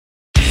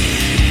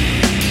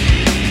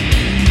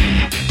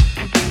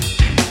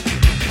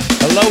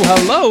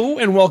Hello,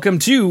 and welcome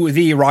to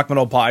the Rock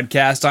Metal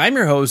Podcast. I'm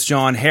your host,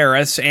 John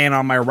Harris, and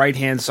on my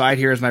right-hand side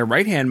here is my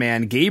right-hand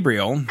man,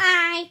 Gabriel.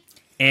 Hi.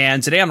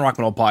 And today on the Rock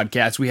Metal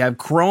Podcast, we have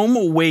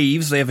Chrome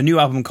Waves. They have a new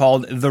album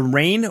called The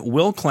Rain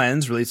Will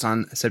Cleanse, released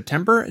on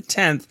September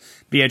 10th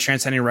via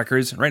Transcending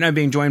Records. Right now I'm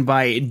being joined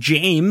by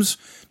James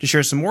to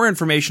share some more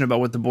information about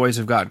what the boys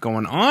have got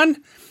going on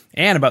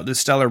and about this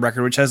stellar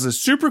record, which has a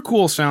super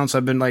cool sound, so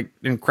I've been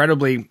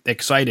incredibly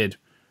excited.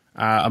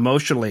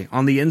 Emotionally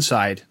on the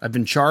inside. I've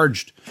been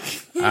charged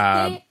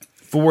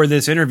for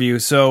this interview.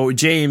 So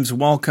James,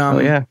 welcome. Oh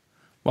yeah.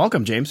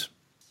 Welcome, James.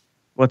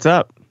 What's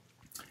up?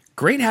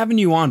 Great having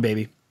you on,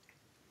 baby.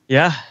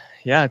 Yeah.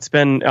 It's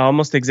been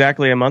almost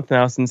exactly a month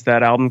now since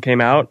that album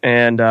came out,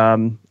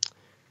 and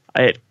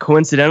it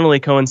coincidentally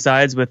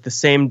coincides with the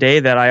same day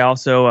that I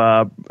also,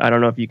 I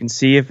don't know if you can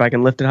see if I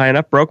can lift it high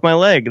enough, broke my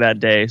leg that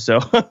day. So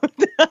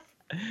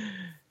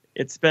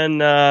it's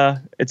been,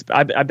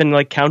 I've been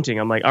like counting.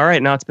 I'm like, all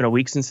right, now it's been a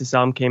week since this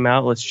album came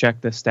out. Let's check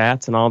the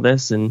stats and all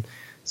this and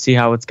see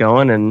how it's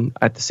going. And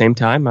at the same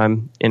time,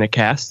 I'm in a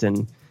cast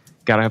and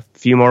got a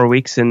few more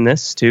weeks in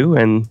this too.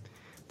 And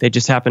they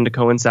just happen to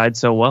coincide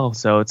so well.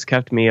 So it's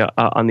kept me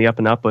on the up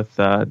and up with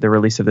the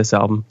release of this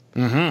album.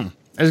 Mm-hmm.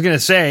 I was going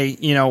to say,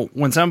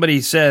 when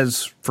somebody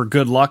says for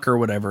good luck or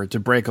whatever to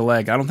break a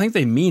leg, I don't think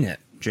they mean it,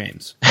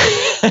 James.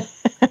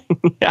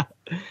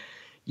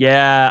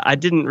 Yeah, I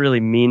didn't really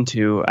mean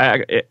to.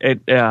 I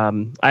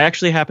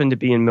actually happened to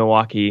be in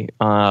Milwaukee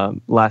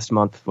last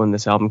month when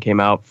this album came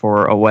out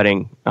for a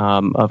wedding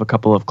of a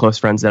couple of close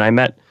friends that I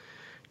met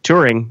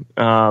touring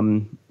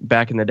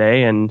back in the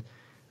day, and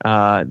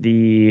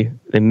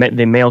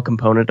the male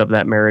component of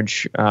that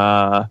marriage,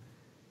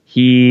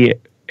 he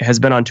has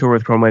been on tour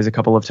with Chrome Waves a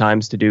couple of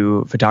times to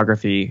do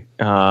photography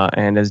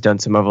and has done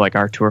some of like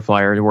our tour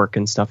flyer work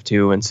and stuff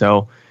too, and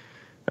so.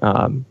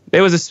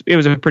 It was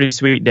a pretty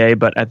sweet day,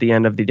 but at the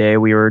end of the day,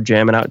 we were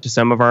jamming out to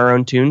some of our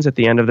own tunes at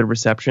the end of the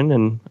reception,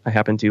 and I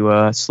happened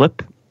to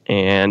slip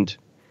and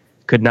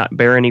could not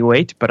bear any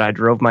weight, but I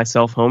drove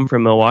myself home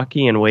from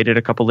Milwaukee and waited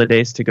a couple of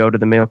days to go to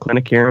the Mayo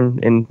Clinic here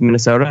in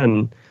Minnesota,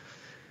 and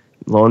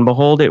lo and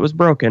behold, it was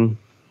broken.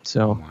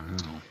 So, wow.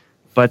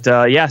 But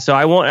so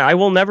I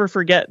will never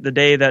forget the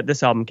day that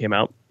this album came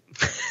out.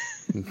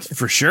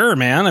 For sure,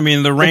 man. I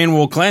mean, the rain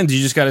will cleanse.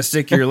 You just got to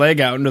stick your leg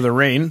out into the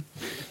rain.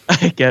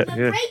 Break it.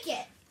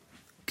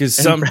 Because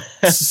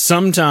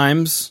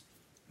sometimes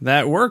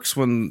that works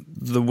when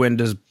the wind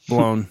is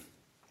blown.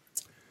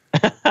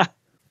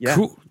 Yeah.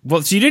 Cool.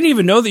 Well, so you didn't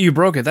even know that you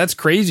broke it. That's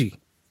crazy.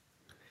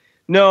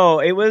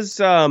 No, it was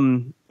that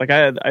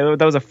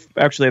was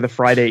actually the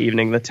Friday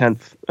evening, the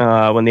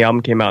 10th, when the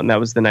album came out, and that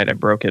was the night I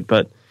broke it.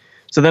 But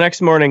so the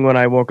next morning when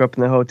I woke up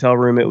in the hotel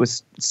room, it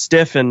was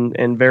stiff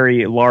and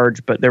very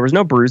large, but there was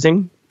no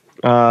bruising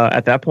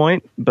at that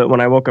point. But when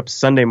I woke up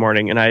Sunday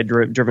morning and I had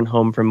driven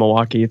home from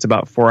Milwaukee, it's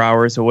about 4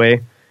 hours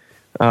away,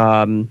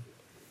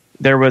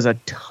 there was a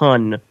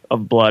ton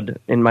of blood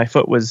and my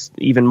foot was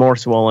even more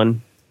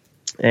swollen.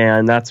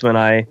 And that's when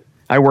I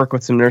work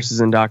with some nurses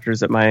and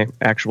doctors at my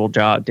actual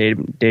job,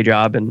 day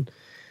job. And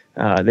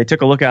they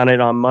took a look at it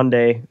on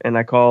Monday, and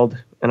I called,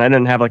 and I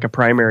didn't have like a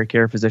primary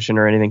care physician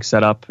or anything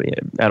set up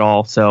at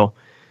all. So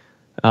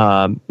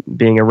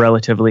being a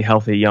relatively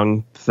healthy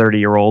young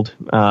 30-year-old,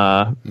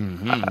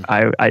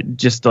 I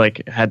just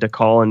like had to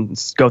call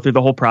and go through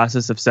the whole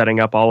process of setting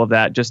up all of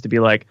that just to be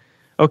like,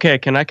 okay,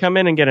 can I come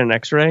in and get an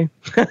x-ray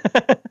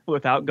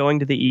without going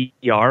to the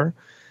ER?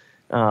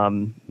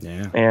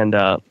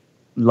 And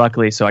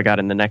luckily, so I got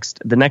in the next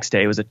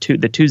day. It was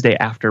the Tuesday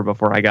after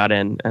before I got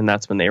in, and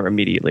that's when they were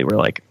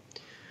like,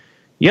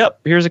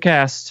 yep, here's a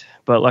cast.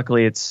 But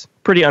luckily it's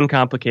pretty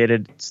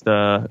uncomplicated. It's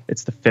the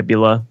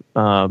fibula.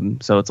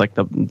 So it's like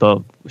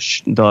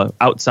the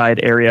outside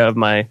area of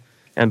my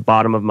and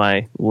bottom of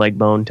my leg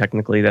bone,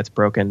 technically, that's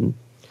broken.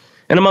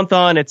 And a month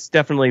on, it's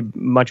definitely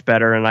much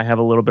better, and I have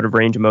a little bit of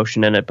range of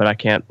motion in it, but I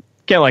can't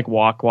like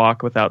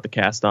walk without the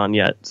cast on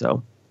yet.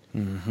 So.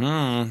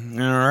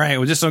 Mm-hmm. All right.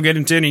 Well, just don't get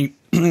into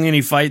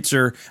any fights,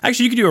 or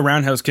actually, you could do a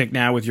roundhouse kick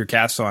now with your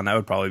cast on. That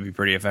would probably be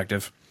pretty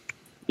effective.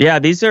 Yeah,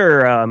 these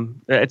are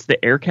it's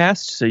the air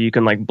cast, so you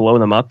can like blow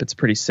them up. It's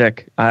pretty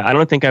sick. I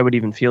don't think I would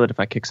even feel it if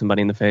I kick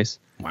somebody in the face.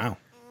 Wow,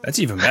 that's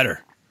even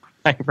better.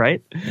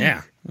 Right?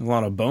 Yeah, a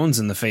lot of bones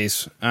in the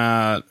face.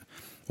 Well,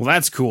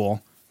 that's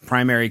cool.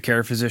 Primary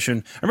care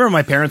physician. I remember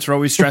my parents were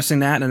always stressing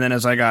that, and then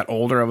as I got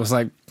older, I was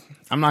like,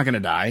 I'm not going to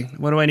die.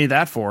 What do I need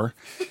that for?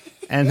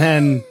 And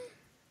then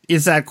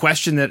it's that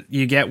question that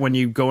you get when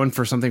you go in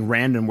for something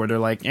random where they're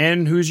like,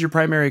 and who's your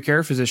primary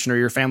care physician or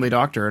your family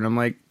doctor? And I'm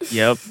like,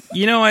 yep.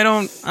 I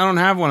don't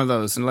have one of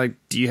those. And like,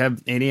 do you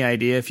have any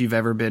idea if you've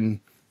ever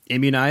been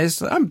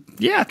immunized?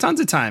 Yeah,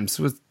 tons of times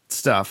with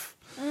stuff.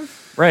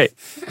 Right.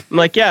 I'm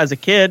like, yeah, as a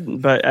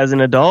kid, but as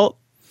an adult,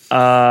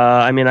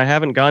 I mean, I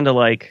haven't gone to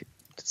like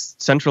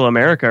Central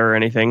America or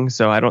anything,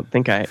 so I don't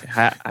think I've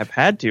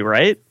had to,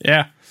 right?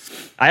 Yeah.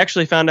 I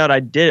actually found out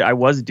I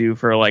was due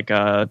for like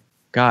the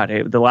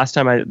last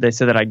time they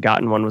said that I'd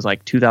gotten one was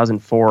like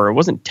 2004. It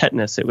wasn't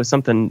tetanus. It was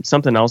something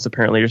else.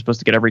 Apparently you're supposed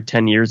to get every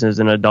 10 years as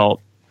an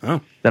adult.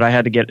 that I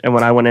had to get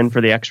when I went in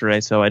for the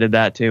X-ray. So I did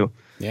that too.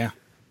 Yeah,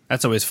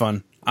 that's always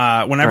fun.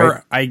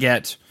 Whenever I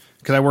get,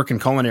 because I work in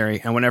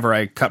culinary, and whenever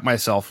I cut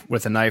myself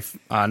with a knife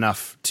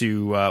enough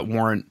to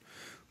warrant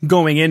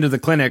going into the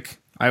clinic,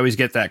 I always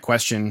get that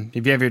question: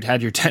 have you ever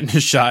had your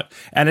tetanus shot?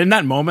 And in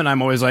that moment,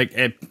 I'm always like,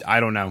 I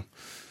don't know.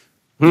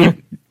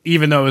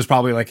 Even though it was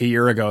probably like a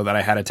year ago that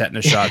I had a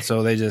tetanus shot.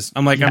 So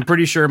I'm like, I'm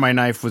pretty sure my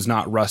knife was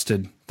not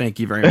rusted. Thank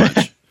you very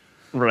much.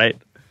 Right.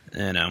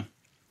 You know.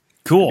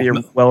 Cool. Your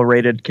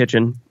well-rated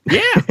kitchen.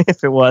 Yeah.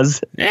 If it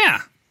was. Yeah.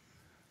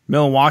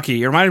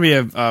 Milwaukee. It reminded me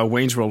of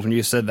Wayne's World when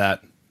you said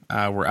that,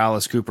 where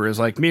Alice Cooper is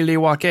like,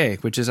 Milwaukee,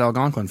 which is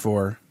Algonquin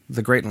for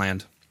the Great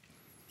Land.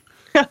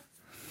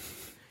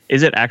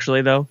 Is it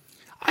actually, though?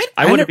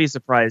 I wouldn't be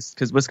surprised,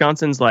 because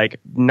Wisconsin's like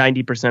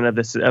 90%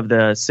 of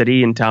the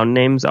city and town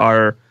names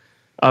are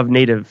of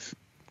native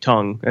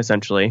tongue,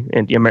 essentially,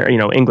 and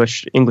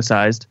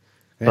Anglicized.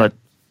 Yeah. But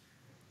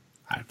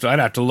so I'd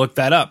have to look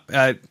that up.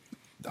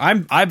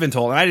 I've been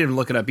told, and I didn't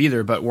look it up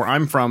either, but where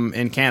I'm from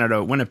in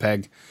Canada,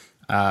 Winnipeg,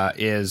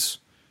 is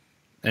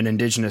an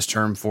indigenous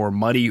term for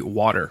muddy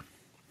water.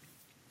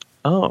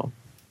 Oh,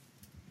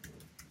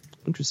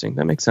 interesting.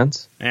 That makes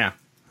sense. Yeah.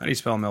 How do you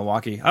spell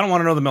Milwaukee? I don't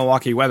want to know the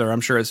Milwaukee weather.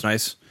 I'm sure it's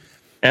nice.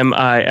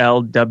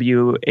 Milwaukee.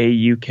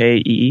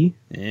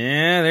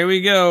 Yeah, there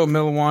we go.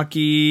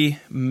 Milwaukee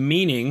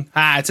meaning.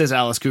 It says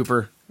Alice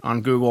Cooper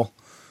on Google.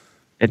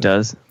 It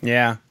does.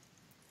 Yeah.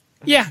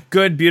 Yeah,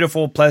 good,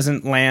 beautiful,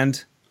 pleasant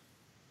land.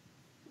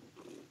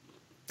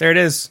 There it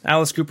is.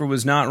 Alice Cooper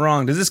was not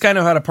wrong. Does this guy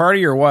know how to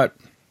party or what?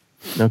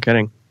 No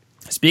kidding.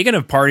 Speaking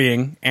of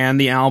partying and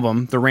the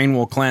album, The Rain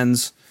Will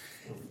Cleanse,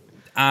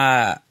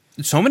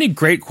 so many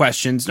great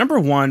questions. Number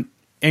one,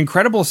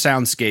 incredible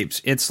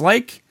soundscapes. It's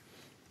like,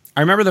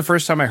 I remember the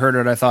first time I heard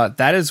it, I thought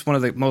that is one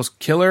of the most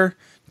killer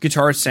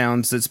guitar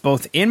sounds that's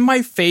both in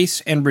my face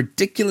and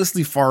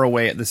ridiculously far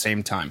away at the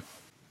same time.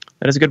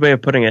 That is a good way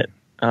of putting it.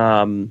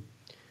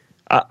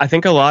 I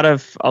think a lot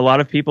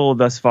of people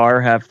thus far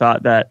have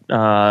thought that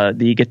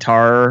the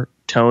guitar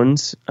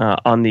tones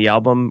on the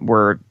album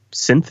were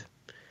synth,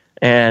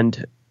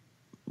 and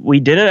we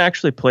didn't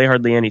actually play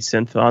hardly any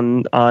synth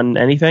on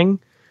anything.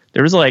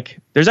 There's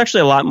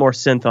actually a lot more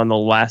synth on the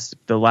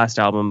last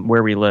album,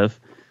 Where We Live,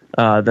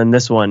 than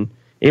this one.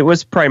 It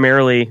was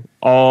primarily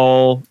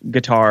all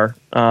guitar,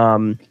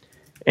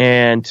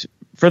 and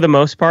for the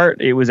most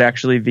part, it was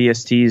actually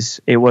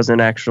VSTs. It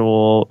wasn't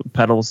actual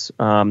pedals.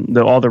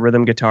 All the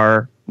rhythm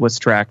guitar was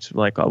tracked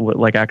like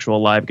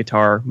actual live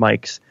guitar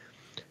mics.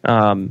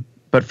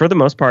 But for the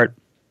most part,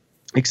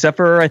 except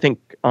for I think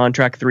on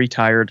track 3,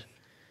 Tired,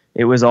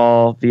 it was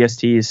all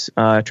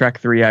VSTs. Track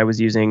 3, I was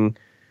using.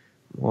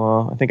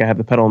 Well, I think I have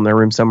the pedal in the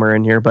room somewhere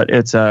in here, but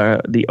it's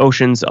the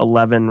Ocean's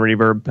 11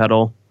 reverb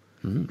pedal.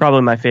 Mm-hmm.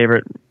 Probably my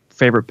favorite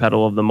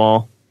pedal of them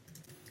all.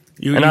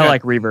 I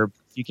like reverb.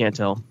 You can't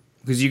tell.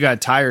 Because you got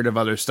tired of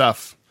other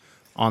stuff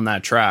on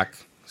that track.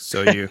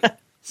 So you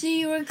So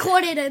you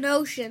recorded an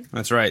Ocean.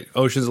 That's right.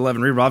 Ocean's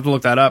 11 reverb. I'll have to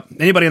look that up.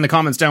 Anybody in the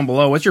comments down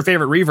below, what's your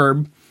favorite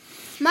reverb?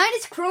 Mine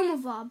is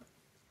Chromovob.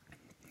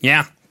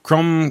 Yeah.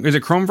 Is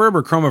it Chromeverb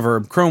or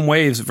Chromaverb? Chrome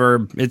Waves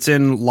verb. It's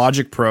in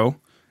Logic Pro.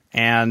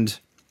 And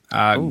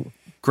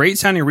great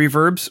sounding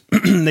reverbs.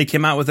 They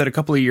came out with it a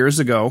couple of years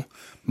ago.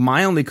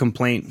 My only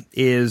complaint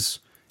is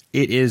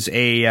it is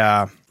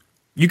a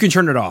you can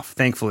turn it off,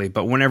 thankfully,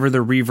 but whenever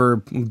the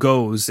reverb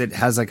goes, it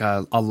has like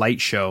a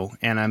light show,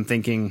 and I'm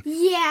thinking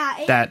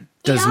that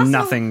does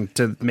nothing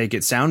to make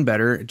it sound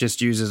better. It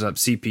just uses up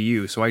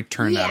CPU, so I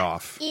turn that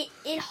off.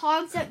 It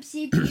hogs up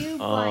CPU.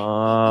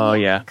 Oh,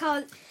 yeah.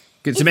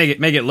 To make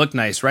it look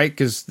nice, right?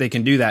 Because they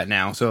can do that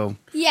now. So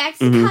yeah, it's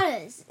the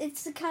cutters.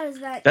 It's the cutters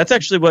that. That's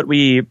actually what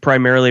we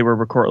primarily were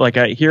recording. Like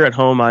here at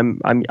home,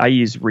 I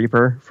use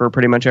Reaper for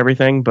pretty much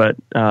everything, but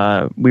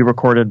we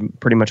recorded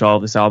pretty much all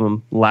of this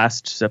album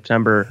last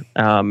September,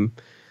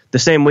 the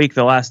same week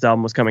the last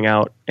album was coming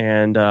out,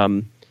 and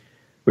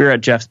we were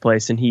at Jeff's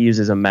place, and he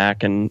uses a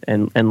Mac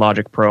and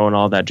Logic Pro and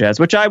all that jazz.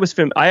 Which I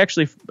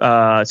actually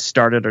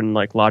started in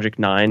like Logic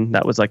 9.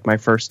 That was like my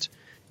first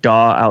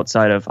DAW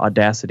outside of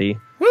Audacity.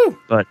 Woo!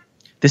 But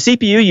the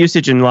CPU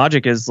usage in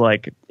Logic is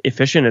like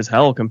efficient as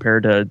hell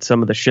compared to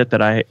some of the shit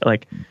that I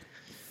like.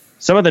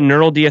 Some of the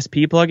Neural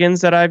DSP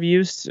plugins that I've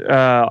used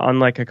on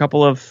like a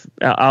couple of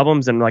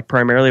albums, and like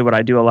primarily what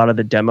I do a lot of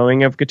the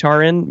demoing of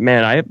guitar in.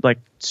 Man, I like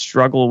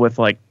struggle with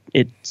like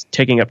it's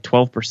taking up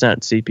 12%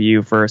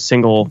 CPU for a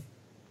single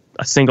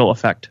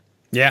effect.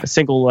 Yeah, a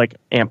single like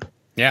amp.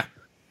 Yeah.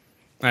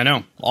 I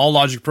know. All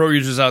Logic Pro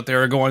users out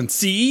there are going,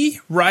 see,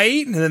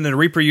 right? And then the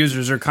Reaper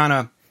users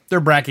are they're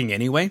bracking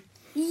anyway.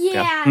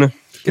 Yeah.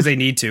 Because they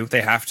need to.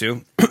 They have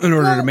to in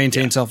order to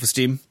maintain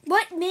self-esteem.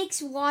 What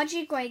makes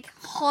Logic, like,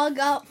 hog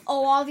up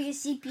all of your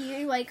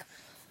CPU? Like,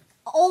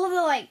 all of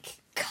the, like,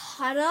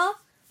 cutter,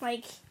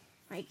 like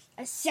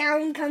a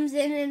sound comes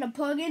in a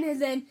plugin,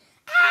 and then,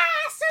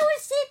 so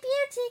is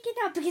CPU taken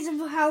up because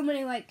of how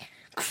many, like,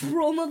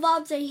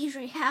 Chromovobs I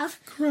usually have.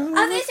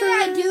 Obviously,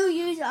 I do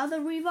use other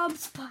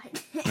reverbs,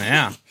 but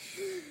yeah.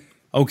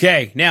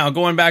 Okay, now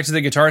going back to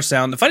the guitar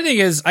sound. The funny thing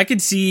is, I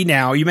could see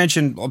now, you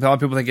mentioned a lot of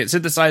people think it's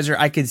synthesizer.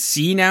 I could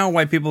see now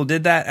why people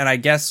did that, and I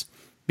guess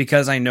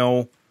because I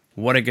know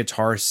what a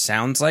guitar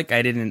sounds like,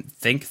 I didn't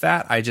think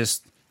that. I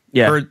just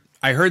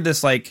heard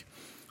this like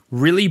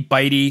really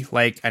bitey,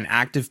 like an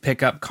active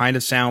pickup kind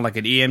of sound, like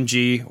an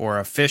EMG or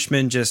a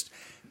Fishman, just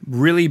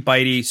really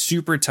bitey,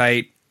 super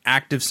tight,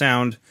 active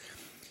sound.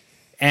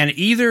 And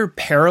either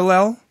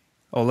parallel,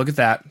 oh, look at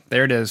that.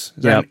 There it is.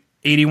 Is that an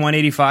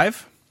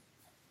 8185?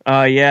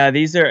 Yeah,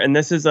 these are, and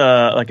this is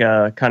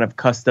a kind of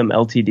custom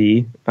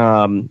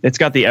LTD. It's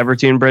got the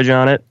Evertune bridge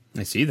on it.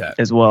 I see that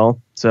as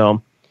well.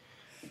 So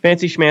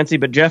fancy schmancy,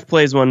 but Jeff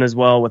plays one as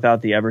well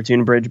without the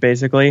Evertune bridge,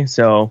 basically.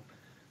 So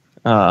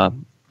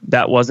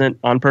that wasn't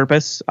on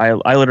purpose.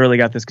 I literally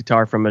got this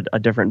guitar from a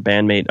different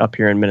bandmate up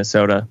here in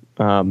Minnesota,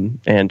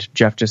 and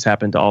Jeff just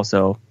happened to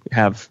also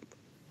have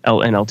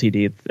an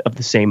LTD of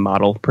the same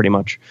model, pretty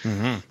much.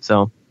 Mm-hmm.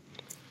 So,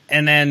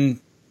 and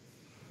then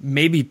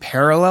maybe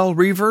parallel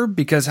reverb,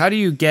 because how do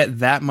you get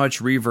that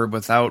much reverb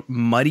without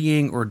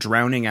muddying or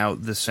drowning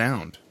out the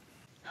sound?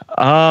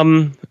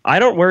 I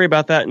don't worry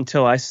about that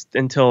until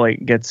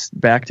it gets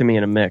back to me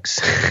in a mix.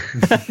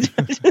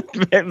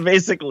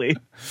 Basically,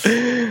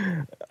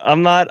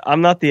 I'm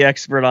not the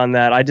expert on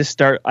that.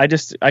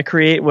 I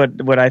create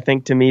what I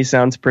think to me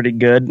sounds pretty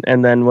good,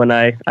 and then when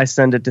I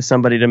send it to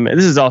somebody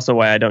this is also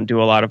why I don't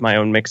do a lot of my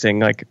own mixing.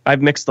 Like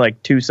I've mixed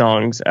like 2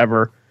 songs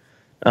ever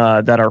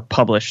that are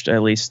published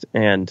at least,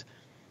 and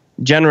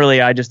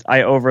generally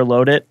I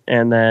overload it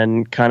and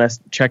then kind of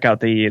check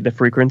out the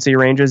frequency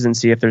ranges and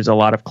see if there's a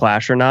lot of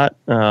clash or not.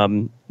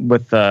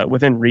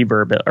 Within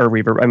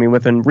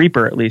within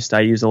Reaper at least, I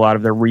use a lot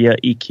of the RIA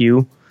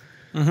EQ.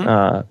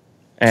 Mm-hmm.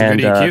 And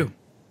EQ.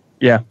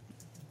 Yeah.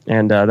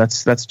 And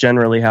that's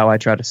generally how I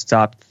try to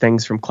stop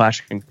things from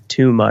clashing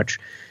too much.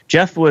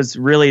 Jeff was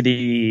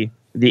really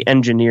the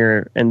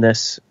engineer in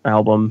this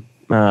album,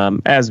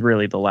 as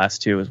really the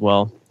last 2 as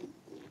well,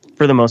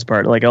 for the most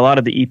part. Like a lot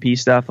of the EP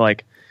stuff,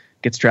 like,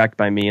 gets tracked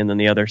by me, and then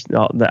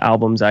the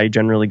albums I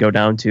generally go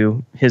down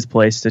to his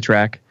place to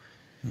track,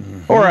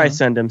 or I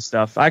send him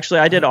stuff.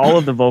 Actually, I did all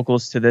of the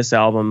vocals to this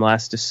album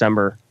last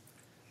December,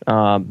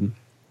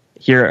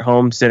 here at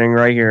home, sitting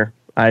right here.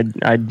 I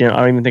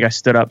don't even think I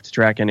stood up to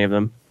track any of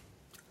them.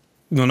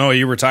 No,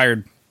 you were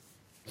tired.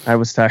 I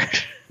was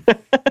tired.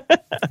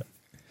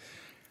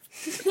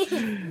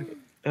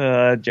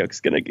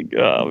 Joke's gonna go.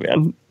 Oh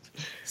man,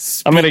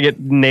 I'm gonna get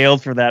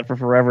nailed for that for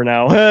forever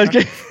now.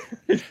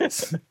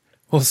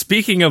 Well,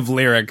 speaking of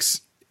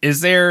lyrics,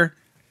 is there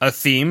a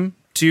theme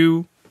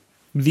to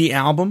the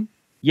album?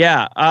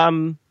 Yeah,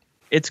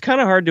 it's kind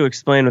of hard to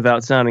explain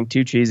without sounding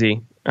too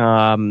cheesy.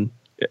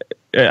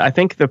 I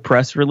think the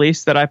press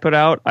release that I put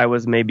out, I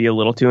was maybe a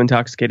little too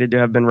intoxicated to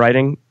have been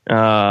writing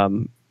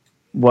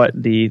what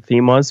the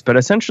theme was. But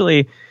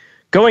essentially,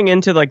 going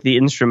into like the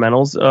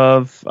instrumentals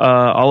of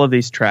all of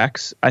these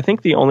tracks, I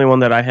think the only one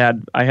that I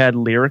had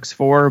lyrics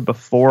for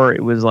before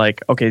it was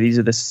like, okay, these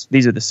are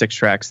the 6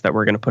 tracks that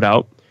we're going to put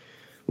out,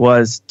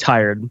 was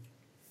Tired.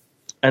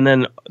 And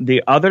then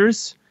the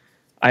others,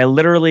 I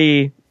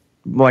literally,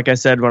 like I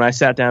said, when I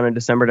sat down in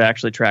December to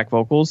actually track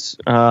vocals,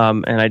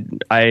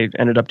 and I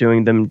ended up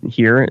doing them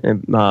here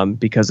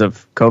because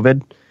of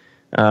COVID,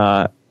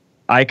 I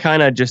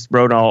kind of just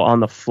wrote all on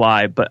the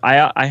fly. But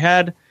I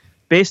had,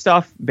 based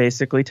off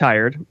basically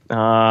Tired,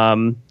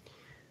 the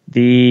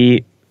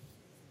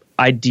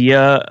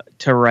idea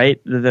to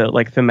write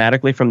like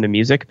thematically from the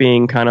music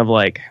being kind of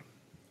like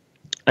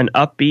an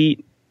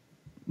upbeat,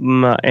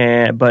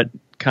 but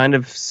kind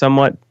of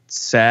somewhat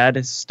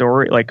sad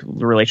story, like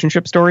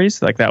relationship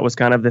stories. Like that was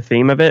kind of the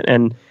theme of it.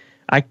 And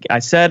I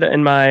said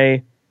in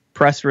my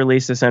press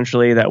release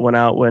essentially that went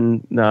out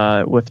when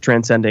with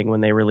Transcending,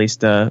 when they released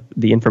the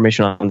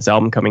information on this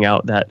album coming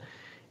out, that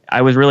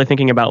I was really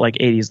thinking about like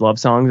 80s love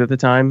songs at the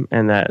time.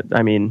 And that,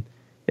 I mean,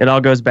 it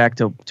all goes back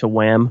to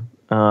Wham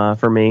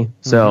for me. Mm-hmm.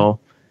 So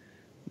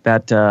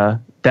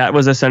that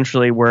was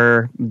essentially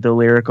where the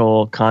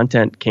lyrical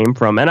content came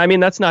from. And I mean,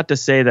 that's not to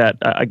say that,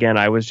 again,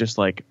 I was just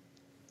like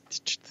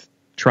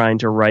trying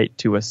to write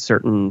to a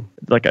certain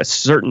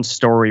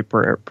story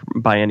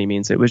by any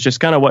means. It was just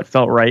kind of what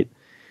felt right.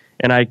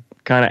 And I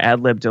kind of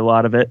ad-libbed a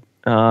lot of it.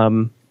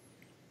 There's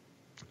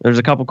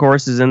a couple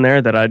choruses in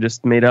there that I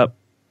just made up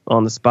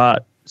on the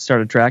spot,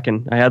 started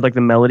tracking. I had like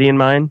the melody in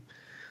mind.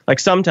 Like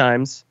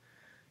sometimes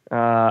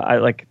I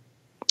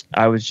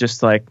was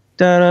just like,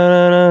 and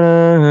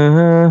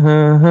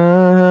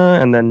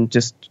then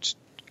just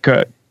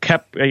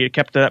kept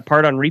that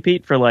part on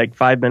repeat for like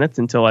 5 minutes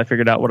until I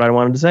figured out what I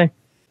wanted to say.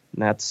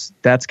 And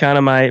that's kind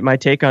of my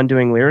take on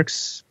doing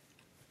lyrics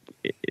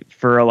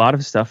for a lot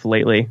of stuff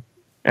lately.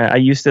 I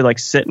used to like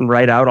sit and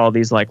write out all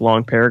these like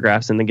long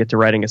paragraphs and then get to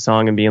writing a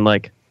song and being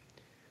like,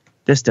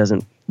 this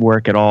doesn't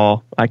work at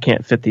all. I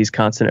can't fit these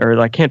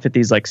I can't fit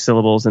these like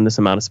syllables in this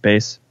amount of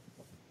space.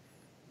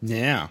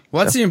 Yeah.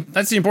 Well,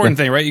 that's the important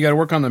thing, right? You got to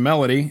work on the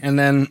melody, and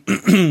then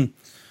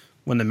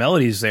when the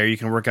melody's there, you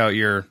can work out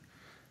your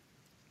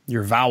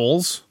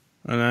vowels.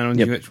 And then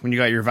when you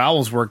got your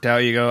vowels worked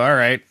out, you go, all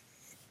right,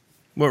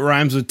 What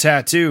rhymes with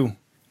tattoo?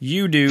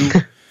 You do.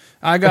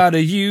 I got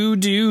a you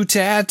do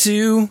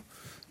tattoo.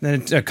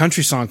 Then a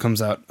country song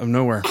comes out of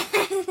nowhere.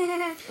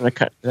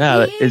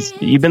 Yeah,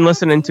 you've been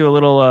listening to a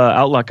little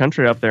outlaw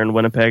country up there in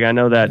Winnipeg. I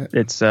know that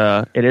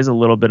it is a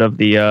little bit of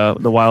the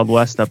Wild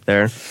West up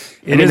there.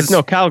 It's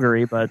no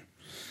Calgary, but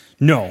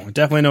no,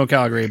 definitely no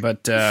Calgary,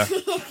 but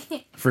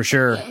for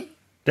sure,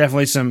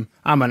 definitely some.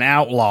 I'm an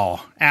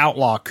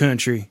outlaw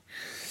country.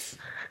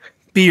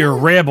 Be a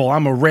rebel.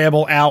 I'm a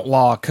rebel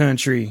outlaw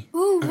country.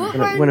 Ooh,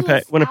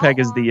 Winnipeg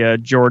is the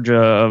Georgia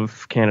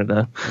of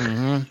Canada.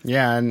 Mm-hmm.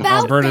 Yeah, and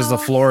Alberta's the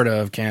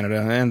Florida of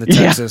Canada, and the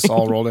Texas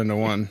all rolled into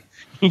one.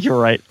 You're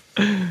right.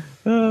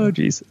 Oh,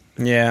 jeez.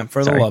 Yeah,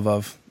 for the love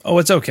of. Oh,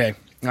 it's okay.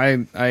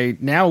 I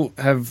now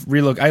have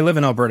relocated. I live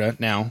in Alberta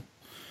now.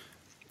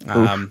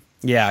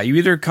 Yeah, you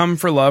either come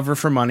for love or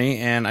for money,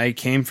 and I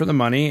came for the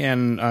money,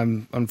 and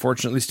I'm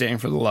unfortunately staying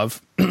for the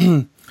love.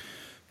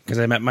 Because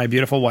I met my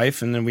beautiful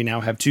wife, and then we now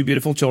have 2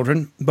 beautiful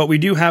children. But we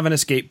do have an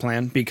escape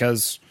plan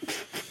because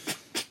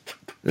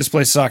this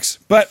place sucks.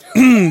 But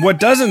what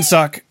doesn't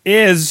suck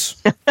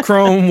is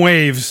Chrome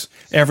Waves,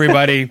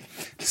 everybody.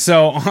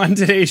 So on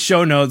today's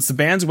show notes, the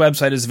band's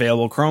website is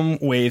available,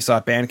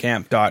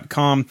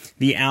 chromewaves.bandcamp.com.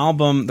 The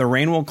album, The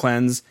Rain Will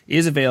Cleanse,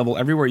 is available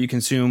everywhere you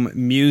consume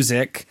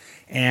music.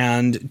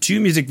 And 2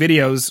 music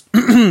videos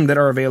that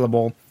are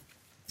available,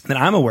 that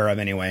I'm aware of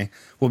anyway,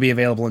 will be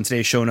available in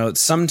today's show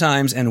notes,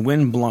 Sometimes and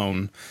Wind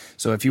Blown.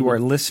 So if you are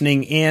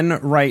listening in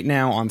right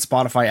now on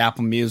Spotify,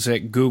 Apple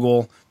Music,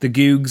 Google, the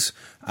Googs,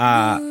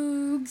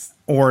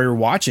 or you're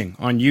watching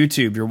on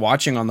YouTube, you're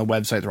watching on the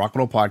website,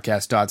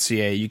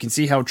 therockmetalpodcast.ca, you can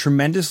see how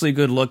tremendously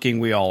good looking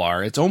we all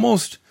are. It's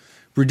almost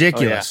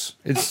ridiculous.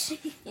 Oh,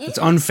 yeah. It's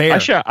unfair.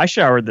 I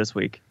showered this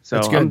week, so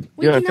that's good.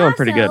 I'm feeling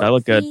pretty good. I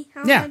look good.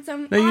 Yeah,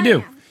 no, you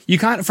do. You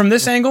can't, from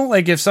this angle,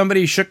 like if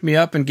somebody shook me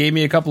up and gave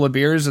me a couple of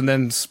beers and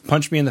then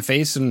punched me in the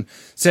face and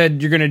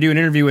said, you're going to do an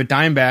interview with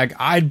Dimebag,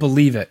 I'd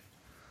believe it.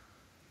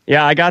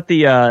 Yeah, I got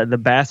the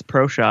Bass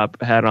Pro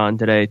Shop hat on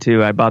today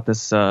too. I bought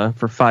this for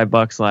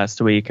 $5 last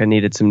week. I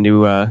needed some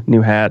new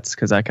hats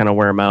because I kind of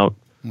wear them out.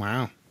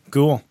 Wow,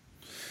 cool.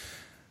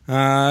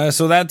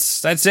 So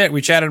that's it.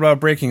 We chatted about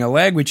breaking a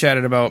leg. We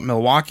chatted about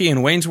Milwaukee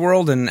and Wayne's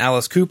World and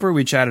Alice Cooper.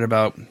 We chatted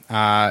about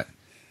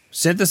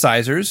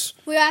synthesizers.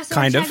 We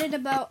also chatted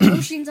about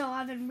Ocean's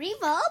 11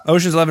 Reverb.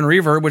 Ocean's 11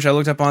 Reverb, which I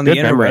looked up on the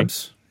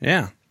interwebs.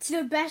 Yeah. It's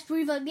the best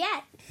reverb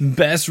yet.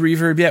 Best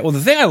reverb yet. Well,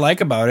 the thing I like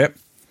about it,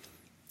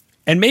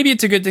 and maybe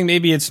it's a good thing,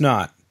 maybe it's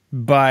not,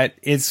 but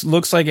it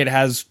looks like it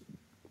has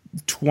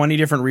 20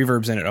 different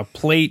reverbs in it. A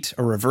plate,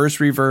 a reverse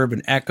reverb,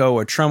 an echo,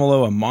 a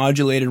tremolo, a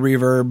modulated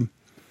reverb.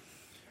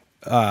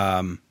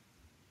 I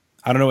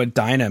don't know what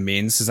dyna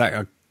means. Is that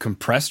a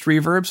compressed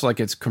reverb? So like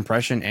it's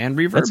compression and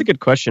reverb? That's a good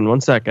question.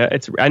 One sec.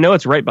 I know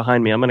it's right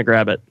behind me. I'm going to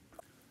grab it.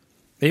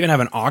 They even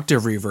have an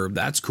octave reverb.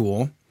 That's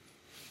cool.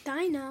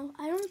 Dyno.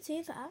 I don't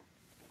see that.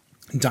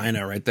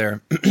 Dyna right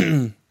there.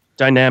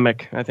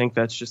 Dynamic. I think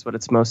that's just what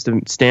it's supposed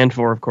to stand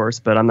for, of course,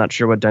 but I'm not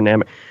sure what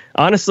dynamic.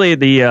 Honestly,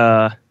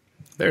 there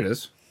it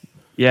is.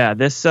 Yeah,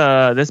 this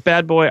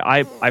bad boy,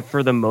 I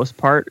for the most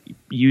part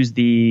use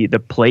the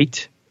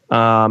plate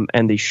and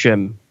the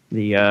shimmer.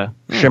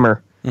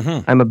 Mm-hmm.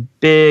 I'm a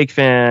big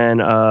fan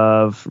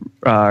of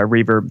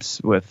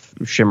reverbs with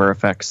shimmer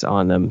effects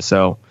on them.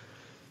 So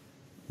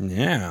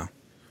yeah,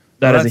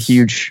 that is a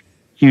huge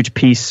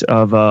piece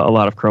of a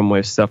lot of Chrome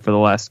Wave stuff for the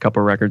last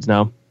couple records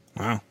now.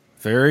 Wow.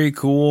 Very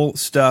cool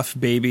stuff,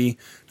 baby.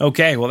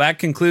 Okay, well, that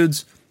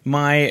concludes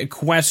my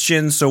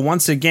questions. So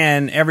once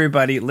again,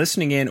 everybody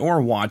listening in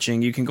or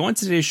watching, you can go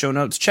into today's show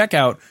notes, check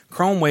out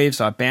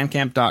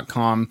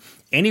chromewaves.bandcamp.com.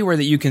 Anywhere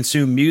that you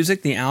consume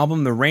music, the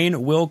album The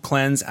Rain Will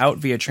Cleanse, out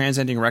via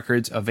Transcending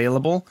Records,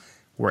 available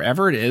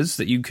wherever it is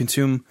that you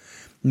consume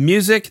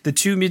music. The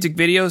 2 music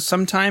videos,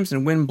 Sometimes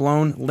and Wind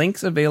Blown,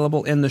 links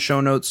available in the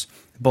show notes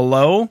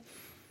below.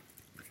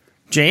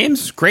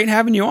 James, great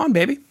having you on,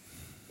 baby.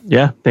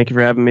 Yeah, thank you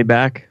for having me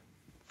back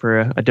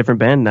for a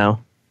different band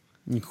now.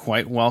 You're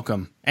quite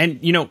welcome.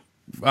 And,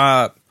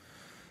 man,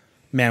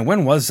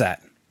 when was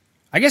that?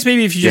 I guess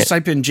maybe if you just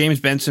type in James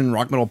Benson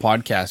Rock Metal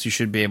Podcast, you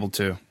should be able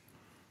to.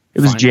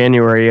 It was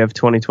January of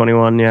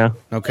 2021, yeah.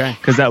 Okay.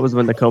 Because that was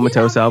when the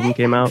Comatose album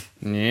came out.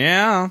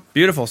 Yeah,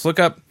 beautiful. So look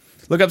up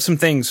some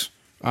things,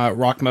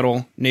 Rock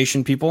Metal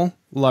Nation people,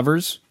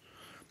 lovers.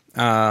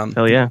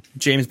 Hell yeah.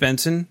 James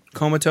Benson,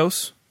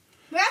 Comatose.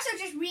 We also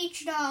just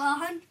reached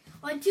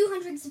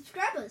 200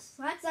 subscribers.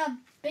 That's a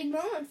big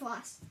moment for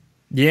us.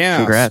 Yeah.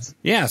 Congrats.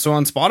 Yeah, so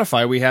on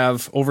Spotify we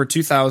have over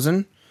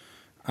 2,000.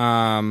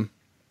 I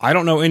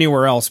don't know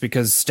anywhere else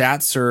because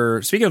stats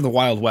are, speaking of the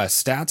Wild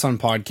West, stats on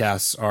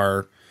podcasts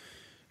are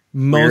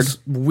most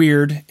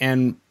weird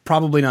and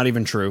probably not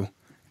even true.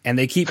 And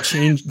they keep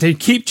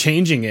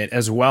changing it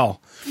as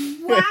well.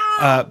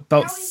 Wow.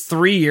 About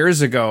 3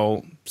 years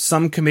ago,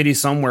 some committee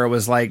somewhere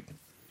was like,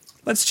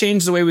 let's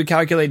change the way we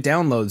calculate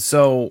downloads.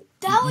 So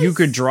you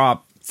could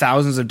drop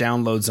thousands of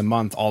downloads a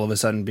month all of a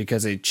sudden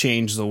because they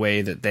changed the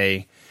way that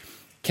they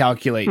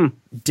calculate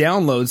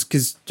downloads,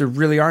 because there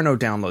really are no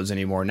downloads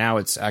anymore. Now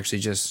it's actually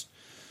just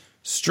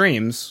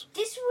streams.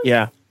 This was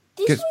Yeah.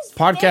 This Because was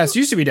podcasts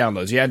used to be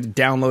downloads. You had to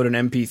download an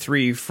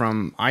MP3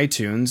 from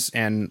iTunes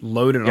and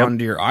load it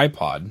onto your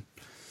iPod.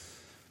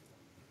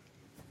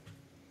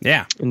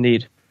 Yeah.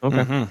 Indeed.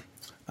 Okay.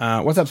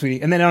 What's up,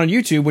 sweetie? And then on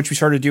YouTube, which we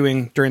started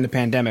doing during the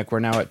pandemic, we're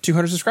now at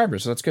 200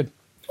 subscribers, so that's good.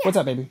 Yeah. What's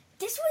up, baby?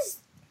 This was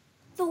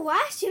the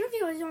last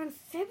interview was on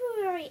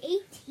February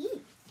 18th.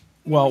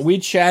 Well, we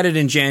chatted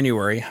in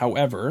January.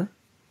 However,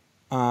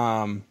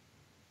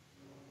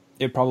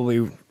 it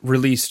probably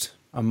released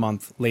a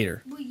month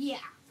later. Well, yeah.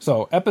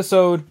 So,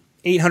 episode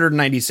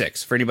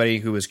 896, for anybody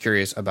who was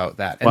curious about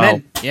that. And Wow.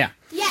 then, yeah.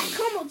 Yeah,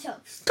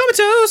 Comatose.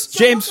 Comatose! So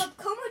James! look up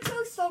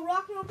Comatose, the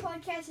Rock and Roll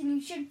Podcast, and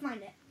you should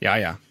find it.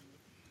 Yeah.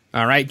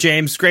 All right,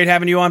 James. Great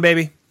having you on,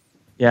 baby.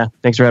 Yeah.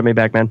 Thanks for having me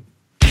back, man.